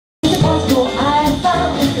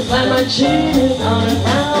When my chin is on the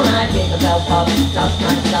ground, I pick myself up, dust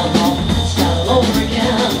myself off, start all over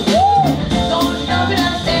again. Don't stop it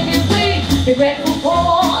up, take it free. Be grateful for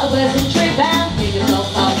a blessed trip and pick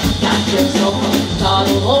yourself up, got yourself up, start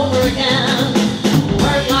all over again.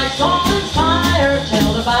 Work like someone's fire,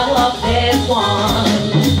 tell the battle of this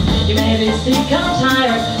one. You may be sick and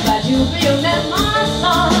tired, but you'll be a man, my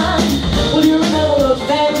son. Will you remember the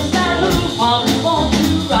famous man who fought and fought to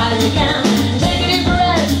rise again? Take a deep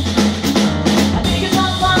breath, pick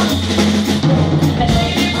yourself up, and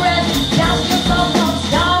take a deep breath, dust yourself up,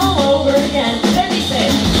 start all over again. Then he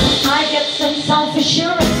said, I get some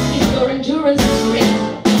self-assurance if your endurance is great.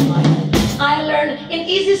 I learn in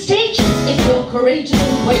easy stages if you're courageous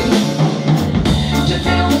and wait. To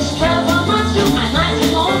feel the strength I must do, I might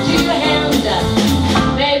be on